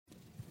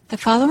The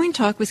following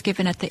talk was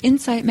given at the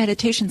Insight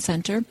Meditation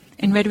Center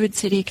in Redwood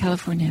City,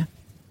 California.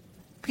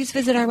 Please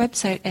visit our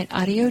website at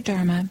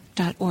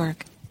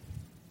audiodharma.org.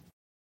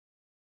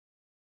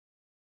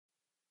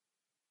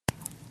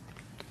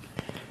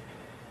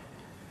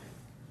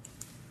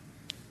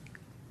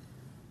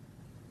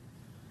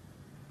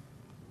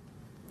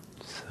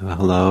 So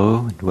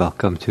hello and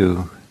welcome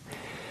to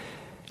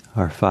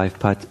our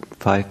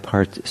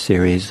five-part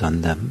series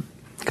on the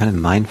kind of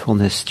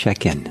mindfulness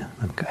check-in.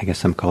 I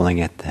guess I'm calling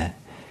it the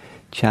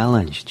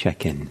challenge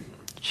check-in.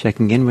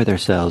 Checking in with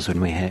ourselves when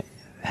we're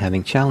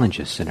having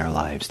challenges in our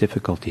lives,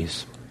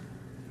 difficulties,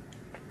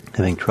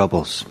 having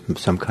troubles of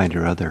some kind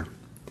or other.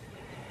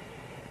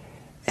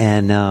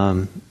 And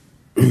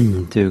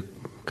to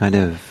kind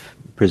of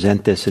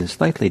present this in a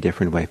slightly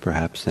different way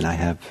perhaps than I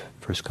have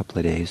first couple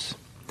of days,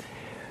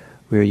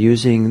 we're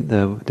using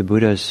the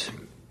Buddha's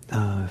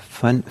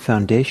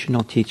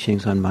foundational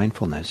teachings on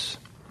mindfulness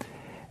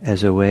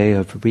as a way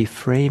of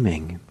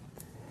reframing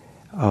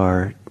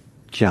our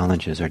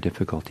challenges, our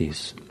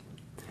difficulties.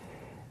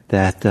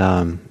 That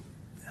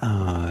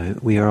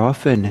we are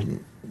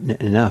often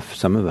enough,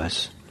 some of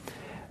us,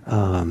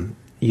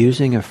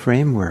 using a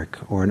framework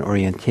or an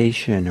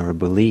orientation or a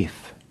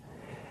belief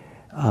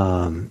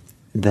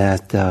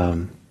that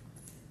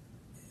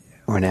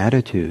or an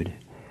attitude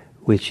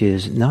which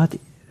is not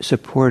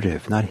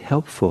supportive, not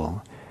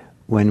helpful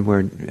when we're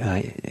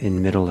in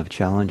the middle of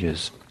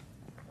challenges.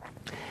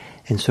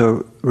 And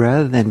so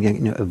rather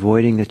than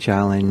avoiding the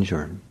challenge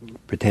or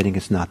pretending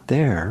it's not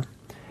there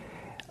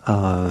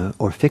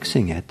or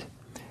fixing it,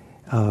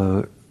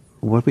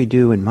 what we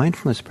do in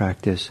mindfulness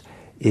practice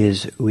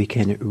is we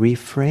can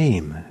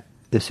reframe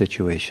the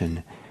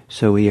situation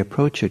so we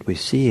approach it, we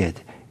see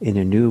it in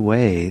a new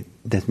way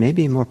that may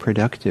be more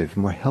productive,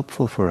 more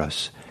helpful for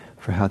us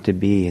for how to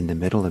be in the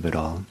middle of it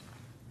all.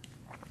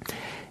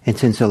 And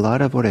since a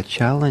lot of what a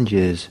challenge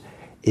is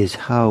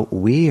how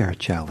we are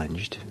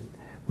challenged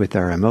with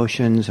our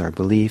emotions, our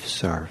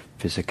beliefs, our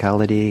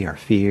physicality, our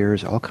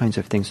fears, all kinds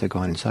of things that go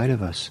on inside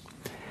of us,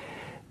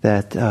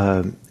 that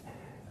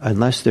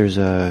unless there's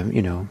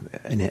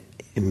an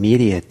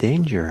immediate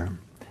danger,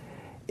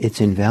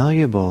 it's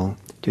invaluable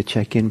to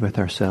check in with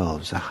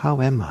ourselves.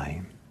 How am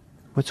I?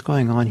 What's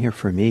going on here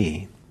for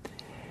me?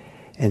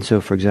 And so,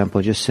 for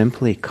example, just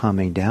simply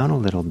calming down a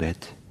little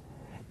bit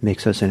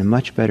makes us in a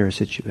much better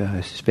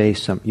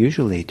space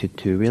usually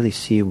to really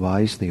see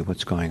wisely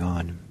what's going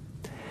on.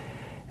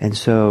 And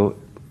so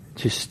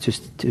just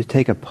to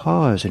take a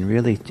pause and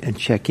really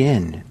check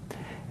in.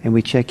 And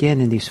we check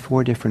in these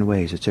four different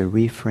ways. It's a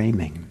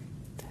reframing.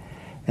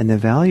 And the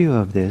value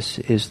of this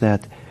is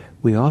that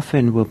we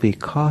often will be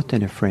caught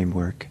in a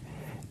framework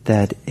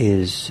that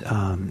is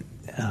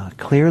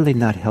clearly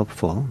not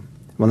helpful.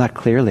 Well, not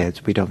clearly,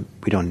 we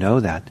don't know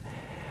that.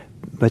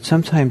 But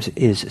sometimes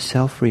is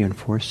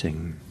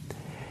self-reinforcing.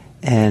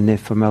 And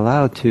if I'm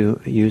allowed to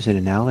use an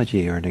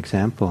analogy or an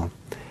example,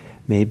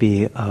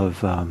 maybe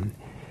of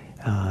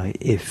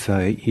if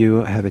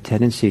you have a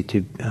tendency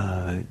to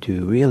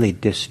really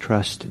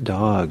distrust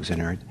dogs,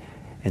 and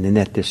in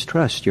that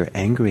distrust you're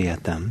angry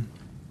at them.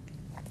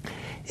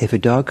 If a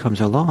dog comes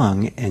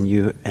along and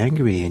you're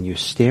angry and you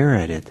stare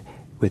at it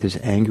with his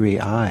angry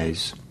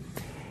eyes,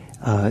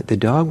 the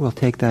dog will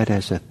take that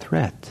as a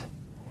threat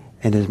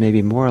and is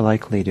maybe more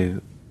likely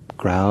to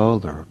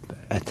growl or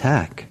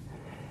attack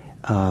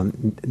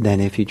than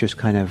if you just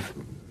kind of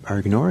are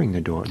ignoring the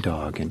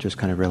dog and just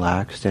kind of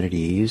relaxed and at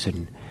ease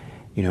and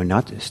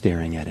not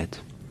staring at it.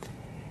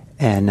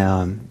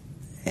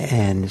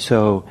 And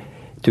so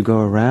to go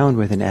around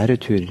with an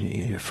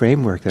attitude,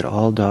 framework that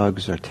all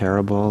dogs are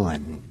terrible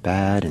and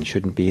bad and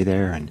shouldn't be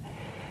there, and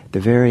the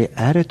very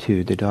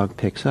attitude the dog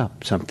picks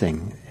up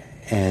something,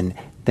 and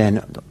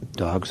then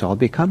dogs all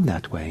become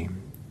that way.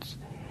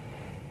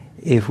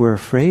 If we're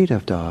afraid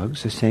of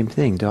dogs, the same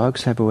thing.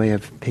 Dogs have a way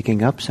of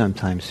picking up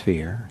sometimes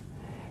fear.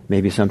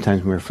 Maybe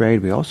sometimes when we're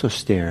afraid, we also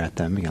stare at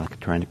them, like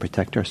trying to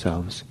protect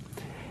ourselves.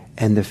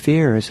 And the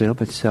fear is a little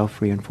bit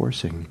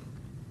self-reinforcing.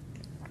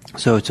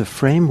 So it's a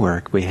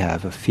framework we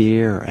have of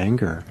fear or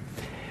anger,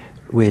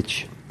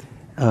 which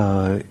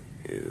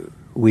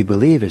we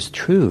believe is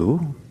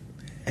true,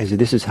 as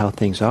this is how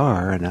things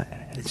are, and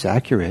it's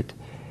accurate,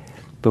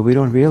 but we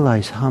don't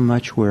realize how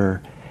much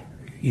we're,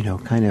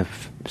 kind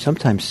of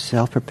sometimes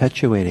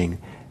self-perpetuating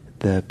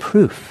the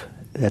proof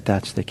that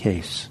that's the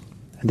case.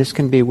 And this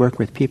can be work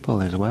with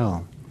people as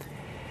well.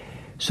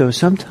 So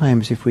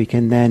sometimes if we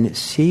can then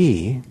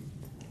see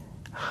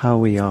how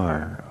we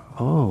are,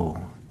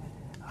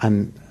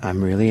 I'm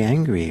really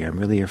angry, I'm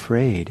really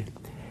afraid,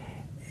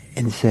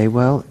 and say,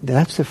 well,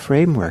 that's the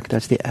framework,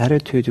 that's the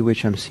attitude to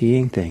which I'm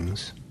seeing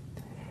things.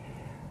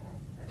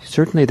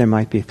 Certainly there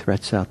might be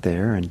threats out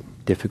there and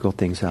difficult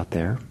things out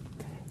there.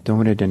 Don't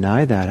want to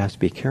deny that, I have to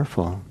be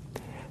careful.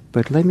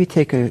 But let me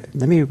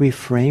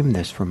reframe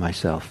this for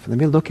myself. Let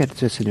me look at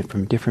this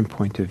from a different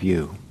point of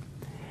view.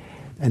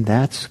 And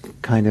that's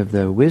kind of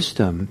the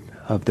wisdom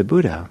of the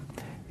Buddha,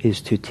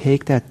 is to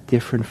take that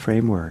different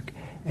framework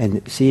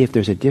and see if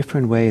there's a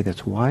different way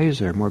that's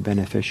wiser, more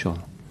beneficial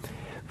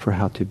for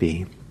how to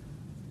be.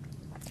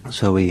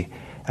 So we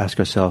ask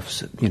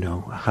ourselves,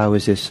 how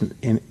is this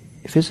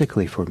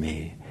physically for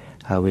me?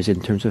 How is it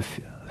in terms of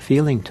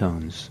feeling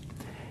tones?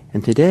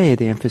 And today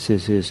the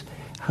emphasis is,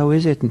 how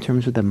is it in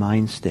terms of the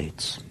mind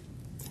states?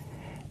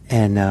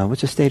 And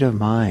what's the state of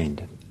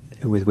mind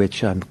with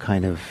which I'm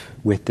kind of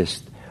with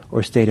this,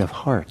 or state of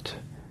heart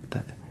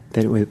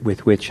that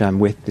with which I'm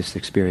with this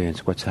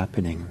experience, what's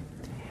happening?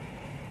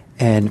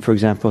 And for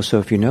example, so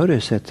if you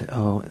notice that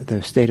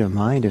the state of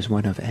mind is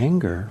one of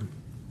anger,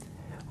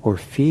 or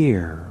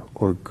fear,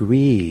 or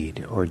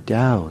greed, or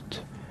doubt,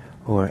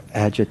 or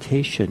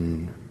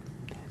agitation,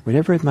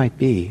 whatever it might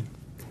be,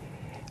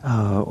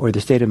 or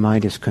the state of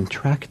mind is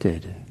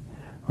contracted,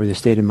 or the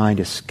state of mind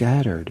is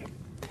scattered,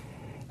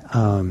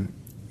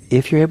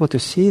 if you're able to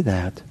see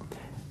that,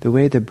 the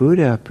way the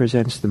Buddha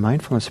presents the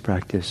mindfulness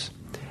practice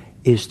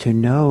is to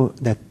know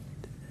that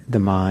the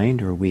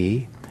mind, or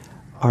we,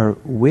 are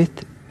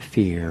with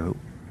fear,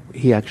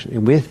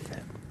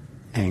 with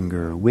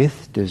anger,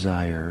 with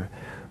desire,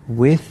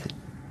 with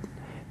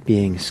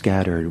being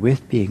scattered,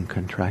 with being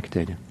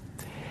contracted.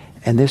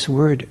 And this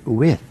word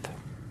with,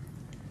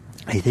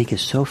 I think,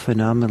 is so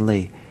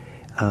phenomenally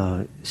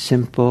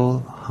simple,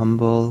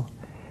 humble,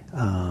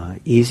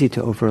 easy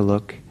to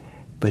overlook,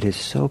 but is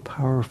so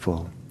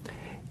powerful.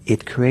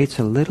 It creates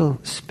a little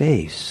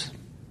space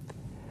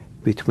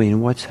between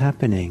what's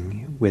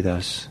happening with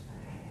us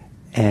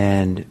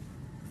and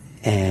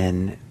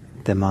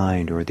the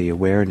mind, or the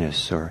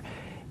awareness, or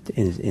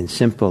in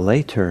simple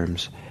lay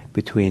terms,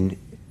 between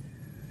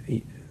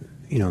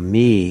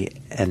me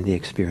and the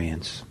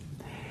experience.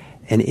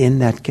 And in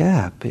that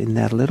gap, in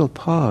that little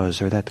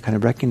pause, or that kind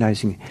of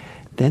recognizing,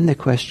 then the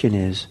question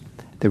is,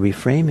 the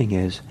reframing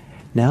is,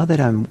 now that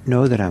I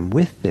know that I'm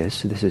with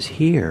this is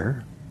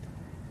here,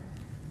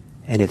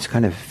 and it's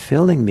kind of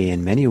filling me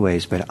in many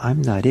ways, but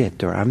I'm not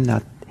it, or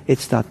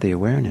it's not the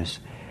awareness.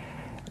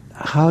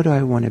 How do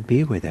I want to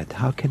be with it?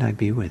 How can I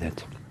be with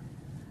it?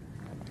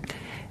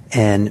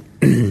 And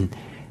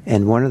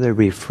and one of the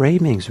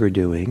reframings we're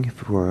doing,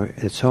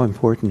 it's so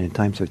important in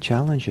times of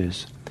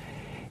challenges,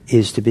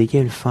 is to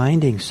begin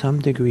finding some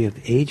degree of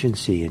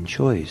agency and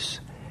choice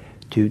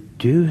to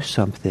do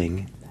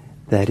something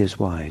that is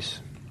wise.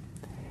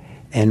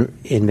 And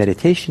in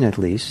meditation at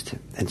least,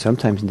 and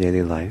sometimes in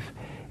daily life,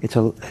 it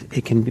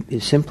can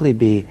simply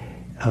be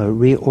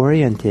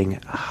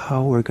reorienting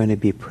how we're going to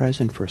be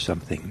present for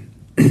something.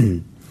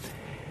 And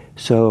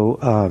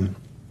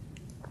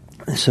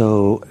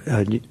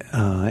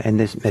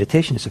this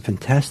meditation is a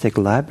fantastic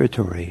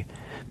laboratory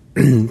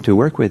to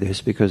work with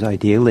this, because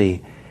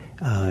ideally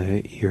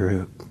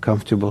you're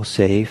comfortable,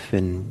 safe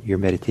in your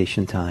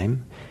meditation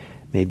time.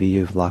 Maybe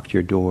you've locked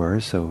your door,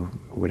 so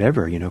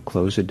whatever,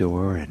 close the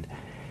door and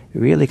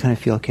really kind of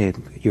feel, okay,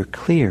 you're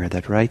clear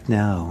that right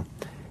now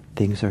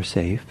things are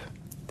safe.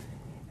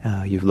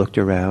 You've looked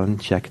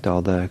around, checked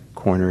all the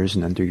corners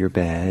and under your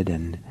bed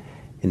and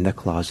in the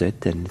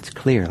closet, and it's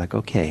clear, like,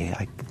 okay,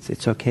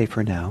 it's okay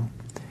for now.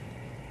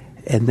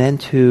 And then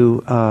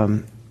to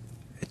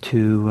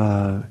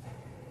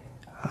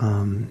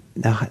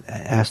now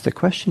ask the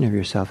question of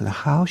yourself,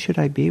 how should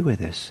I be with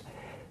this?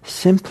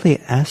 Simply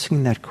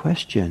asking that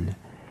question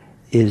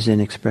is an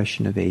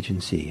expression of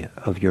agency,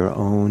 of your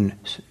own,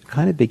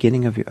 kind of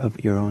beginning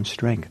of your own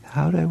strength.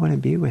 How do I want to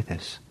be with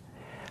this?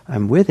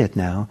 I'm with it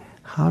now.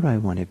 How do I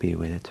want to be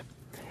with it?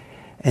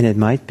 And it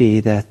might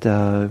be that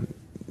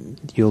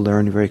you'll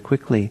learn very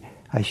quickly,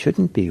 I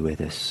shouldn't be with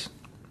this.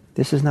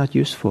 This is not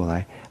useful.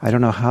 I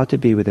don't know how to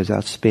be with this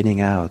without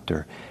spinning out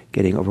or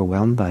getting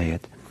overwhelmed by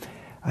it.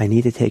 I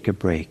need to take a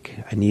break.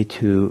 I need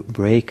to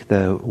break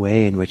the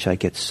way in which I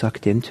get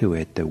sucked into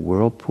it, the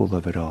whirlpool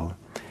of it all.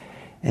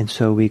 And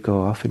so we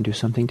go off and do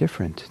something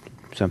different,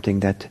 something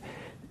that,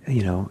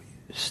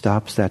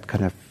 stops that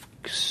kind of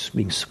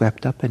being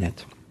swept up in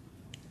it.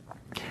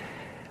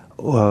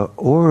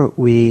 Or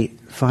we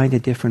find a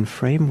different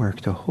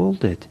framework to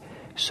hold it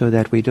so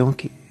that we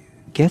don't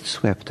get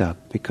swept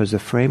up, because the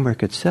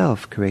framework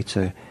itself creates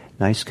a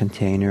nice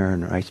container, a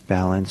nice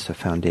balance, a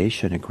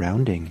foundation, a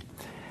grounding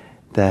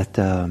that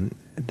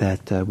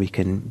we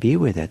can be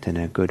with it in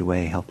a good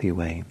way, healthy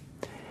way.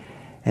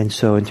 And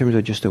so in terms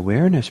of just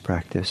awareness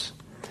practice,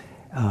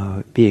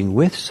 being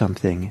with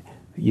something,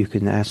 you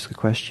can ask the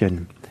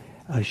question,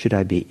 should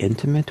I be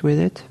intimate with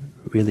it,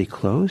 really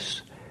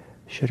close?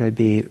 Should I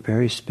be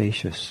very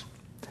spacious?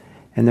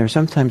 And there are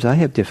sometimes I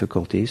have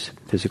difficulties,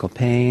 physical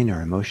pain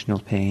or emotional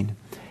pain,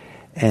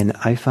 and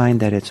I find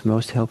that it's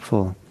most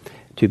helpful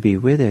to be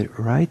with it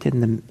right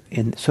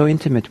so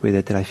intimate with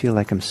it that I feel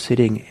like I'm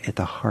sitting at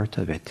the heart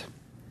of it.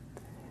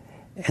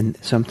 And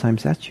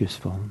sometimes that's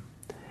useful.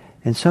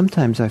 And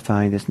sometimes I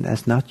find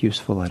that's not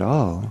useful at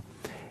all.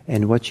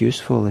 And what's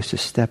useful is to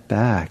step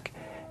back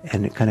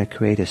and kind of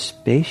create a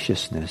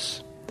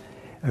spaciousness,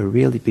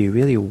 be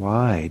really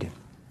wide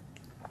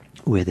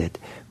with it,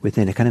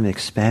 within a kind of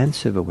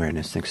expansive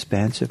awareness, an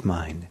expansive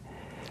mind.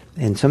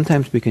 And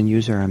sometimes we can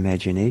use our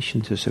imagination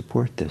to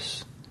support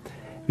this.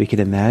 We can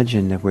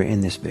imagine that we're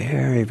in this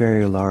very,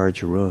 very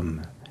large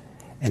room,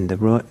 and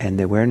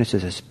the awareness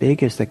is as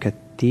big as the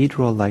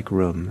cathedral-like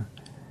room,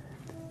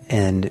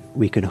 and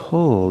we can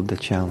hold the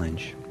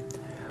challenge.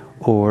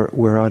 Or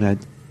we're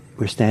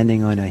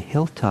standing on a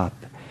hilltop,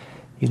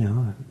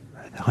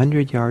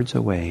 100 yards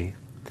away,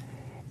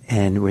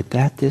 and with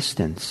that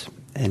distance,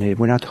 and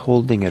we're not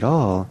holding it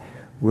all,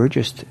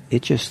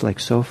 it's just like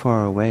so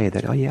far away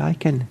that, oh yeah, I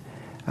can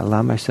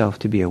allow myself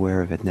to be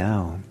aware of it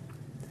now.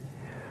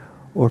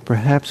 Or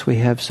perhaps we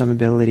have some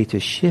ability to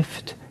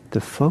shift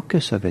the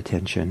focus of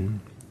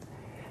attention.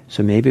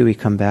 So maybe we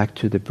come back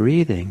to the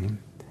breathing.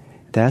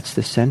 That's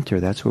the center,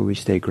 that's where we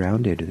stay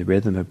grounded, the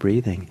rhythm of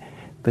breathing.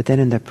 But then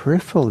in the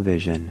peripheral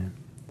vision,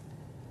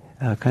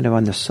 kind of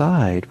on the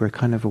side, we're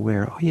kind of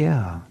aware, oh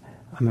yeah,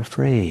 I'm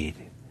afraid,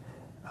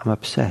 I'm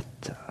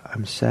upset,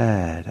 I'm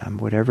sad, I'm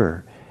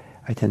whatever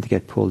I tend to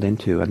get pulled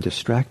into. I'm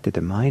distracted,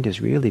 the mind is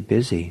really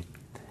busy.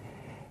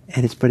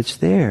 But it's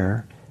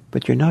there,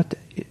 but you're not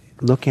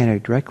looking at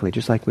it directly,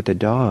 just like with the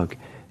dog.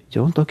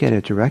 Don't look at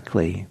it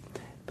directly,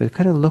 but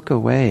kind of look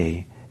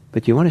away.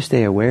 But you want to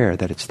stay aware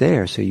that it's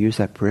there, so use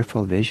that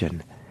peripheral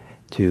vision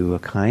to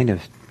kind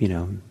of,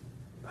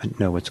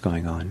 know what's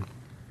going on.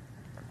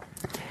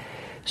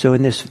 So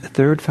in this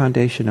third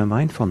foundation of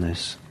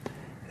mindfulness,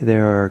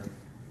 there are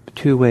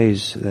two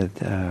ways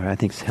that I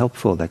think is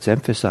helpful, that's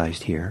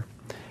emphasized here.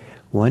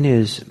 One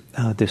is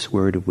this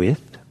word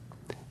with,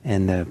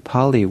 and the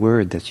Pali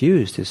word that's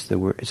used is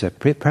a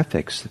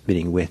prefix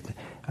meaning with,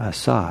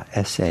 sa,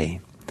 sa,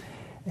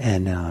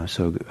 and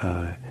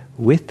so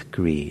with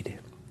greed,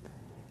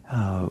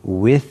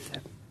 with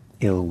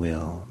ill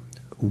will,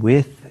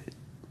 with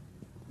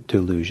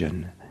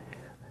delusion.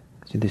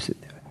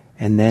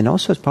 And then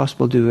also it's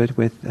possible to do it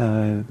with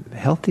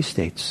healthy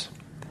states.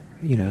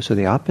 So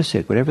the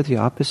opposite, whatever the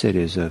opposite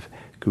is of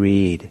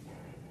greed,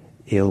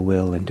 ill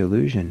will, and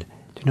delusion,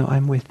 to know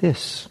I'm with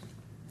this.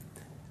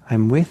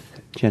 I'm with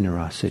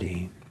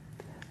generosity.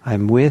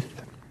 I'm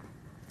with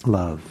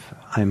love.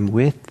 I'm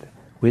with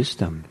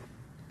wisdom.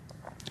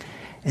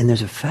 And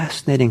there's a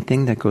fascinating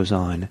thing that goes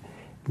on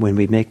when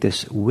we make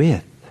this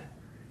with,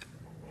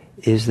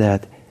 is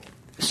that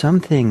some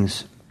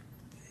things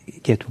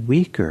get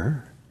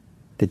weaker,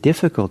 the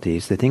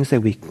difficulties, the things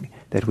that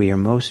we are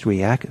most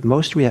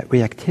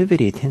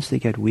reactivity tends to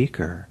get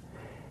weaker.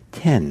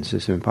 Tends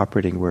is an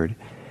operating word.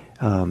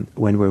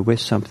 When we're with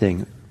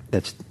something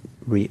that's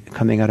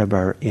coming out of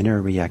our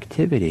inner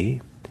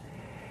reactivity,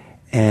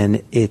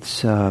 and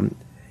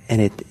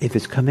if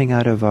it's coming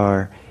out of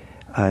our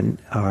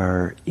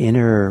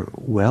inner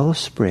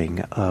wellspring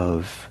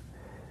of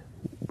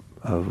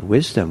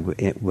wisdom,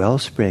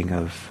 wellspring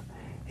of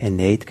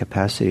innate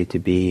capacity to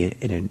be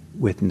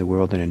within the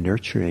world in a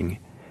nurturing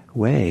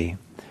way,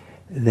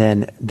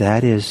 then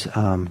that is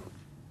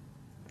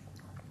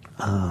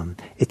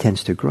it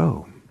tends to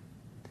grow.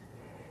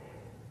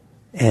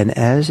 And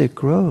as it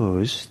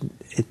grows,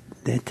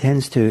 it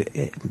tends to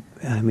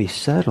we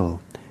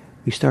settle.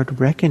 We start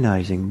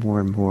recognizing more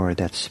and more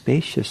that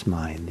spacious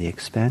mind, the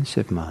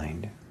expansive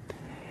mind,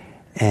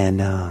 and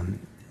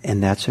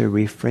that's a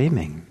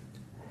reframing,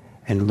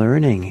 and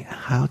learning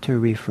how to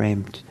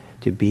reframe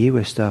to be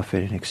with stuff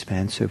in an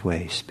expansive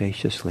way,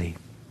 spaciously.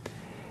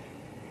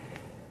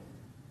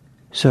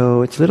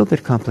 So it's a little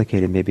bit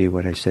complicated, maybe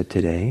what I said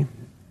today,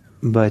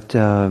 but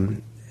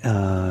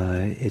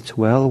it's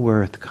well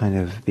worth kind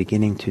of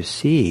beginning to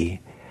see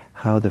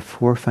how the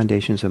four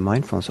foundations of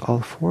mindfulness, all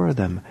four of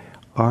them,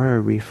 are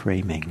a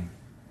reframing.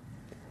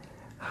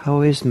 How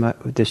is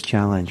this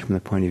challenge from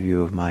the point of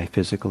view of my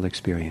physical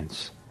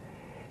experience?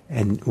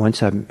 And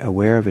once I'm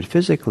aware of it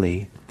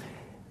physically,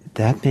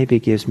 that maybe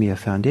gives me a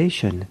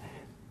foundation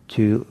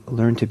to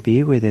learn to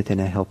be with it in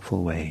a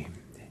helpful way.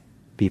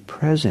 Be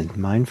present,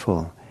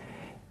 mindful,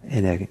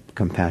 in a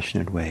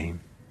compassionate way.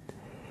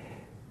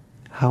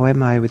 How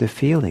am I with the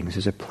feelings?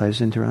 Is it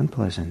pleasant or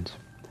unpleasant?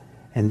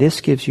 And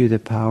this gives you the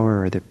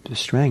power or the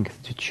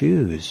strength to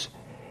choose.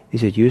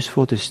 Is it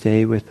useful to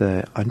stay with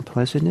the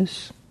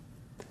unpleasantness?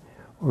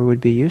 Or would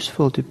it be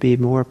useful to be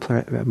more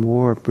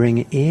bring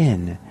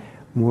in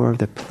more of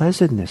the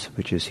pleasantness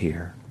which is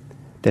here,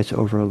 that's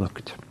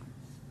overlooked?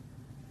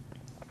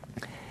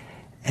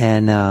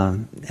 And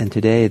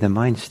today, the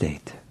mind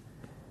state.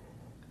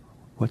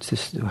 What's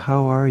this?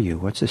 How are you?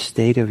 What's the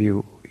state of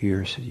your?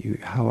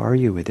 How are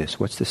you with this?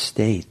 What's the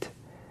state?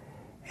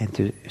 And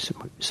to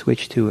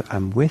switch to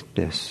I'm with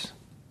this,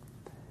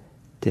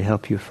 to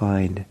help you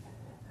find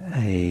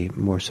a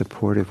more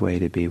supportive way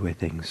to be with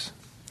things.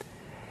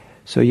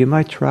 So you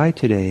might try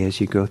today,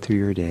 as you go through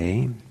your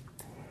day,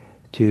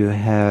 to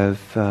have,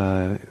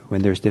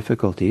 when there's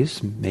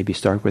difficulties, maybe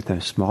start with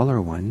the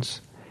smaller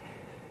ones,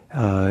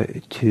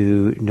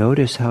 to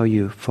notice how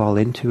you fall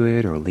into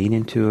it or lean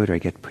into it or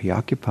get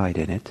preoccupied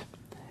in it,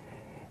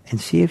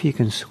 and see if you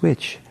can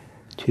switch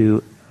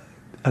to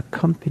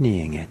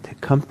accompanying it,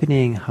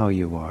 accompanying how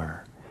you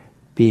are,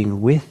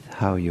 being with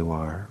how you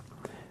are,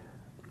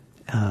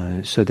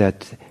 so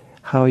that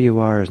how you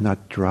are is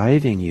not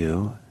driving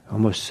you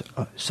almost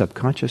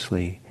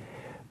subconsciously,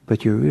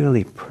 but you're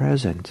really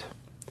present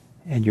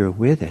and you're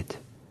with it,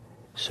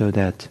 so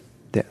that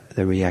the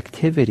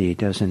reactivity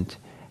doesn't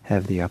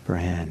have the upper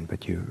hand,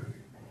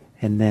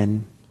 and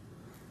then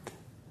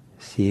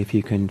See if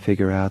you can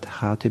figure out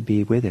how to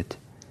be with it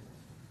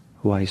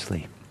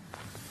wisely.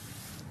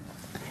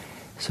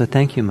 So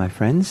thank you, my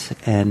friends,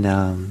 and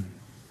I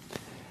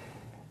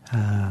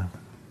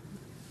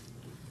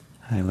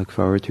look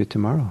forward to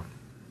tomorrow.